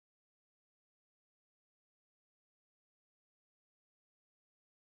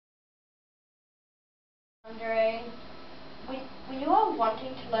Wondering, when you are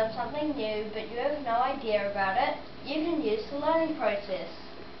wanting to learn something new but you have no idea about it, you can use the learning process.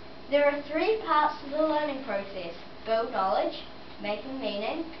 There are three parts to the learning process: build knowledge, making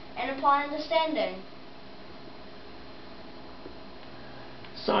meaning, and apply understanding.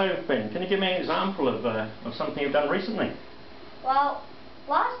 So, Ben, can you give me an example of something you've done recently? Well,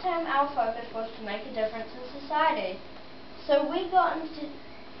 last term our focus was to make a difference in society. So we got into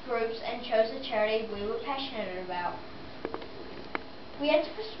groups and chose a charity we were passionate about. We had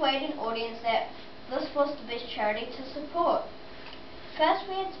to persuade an audience that this was the best charity to support. First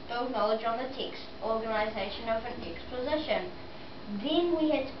we had to build knowledge on the text, organisation of an exposition. Then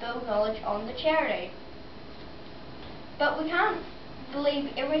we had to build knowledge on the charity. But we can't believe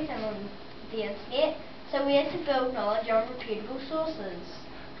everything on the internet, so we had to build knowledge on reputable sources.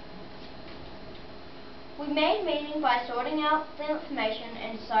 We made meaning by sorting out the information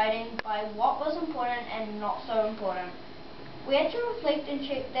and deciding by what was important and not so important. We had to reflect and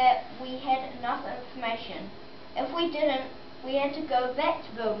check that we had enough information. If we didn't, we had to go back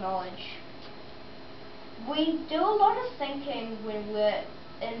to build knowledge. We do a lot of thinking when we're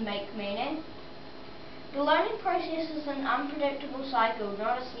in Make Meaning. The learning process is an unpredictable cycle,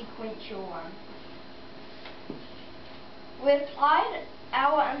 not a sequential one. We applied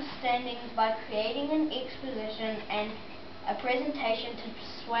our understanding by creating an exposition and a presentation to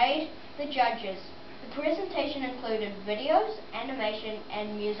persuade the judges. The presentation included videos, animation,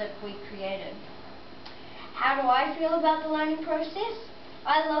 and music we created. How do I feel about the learning process?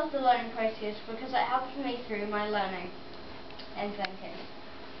 I love the learning process because it helps me through my learning and thinking.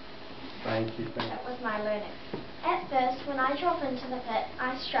 Thank you. That was my learning. At first, when I drop into the pit,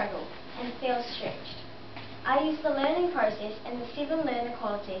 I struggle and feel stretched. I use the learning process and the 7 learner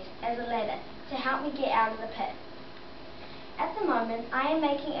qualities as a ladder to help me get out of the pit. At the moment, I am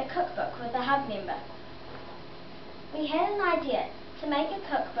making a cookbook with a hub member. We had an idea to make a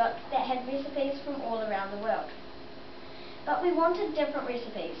cookbook that had recipes from all around the world. But we wanted different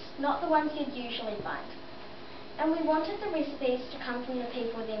recipes, not the ones you'd usually find. And we wanted the recipes to come from the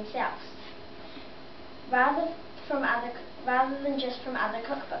people themselves, rather than just from other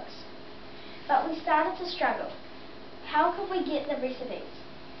cookbooks. But we started to struggle. How could we get the recipes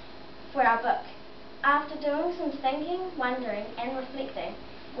for our book? After doing some thinking, wondering, and reflecting,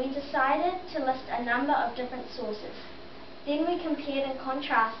 we decided to list a number of different sources. Then we compared and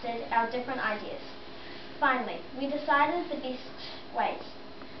contrasted our different ideas. Finally, we decided the best ways.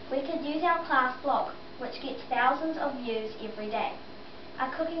 We could use our class blog, which gets thousands of views every day, a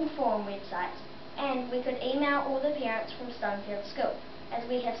cooking forum website, and we could email all the parents from Stonefield School, as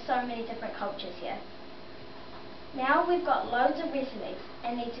we have so many different cultures here. Now we've got loads of recipes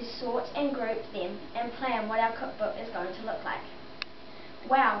and need to sort and group them and plan what our cookbook is going to look like.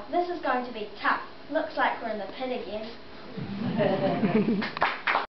 Wow, this is going to be tough. Looks like we're in the pit again.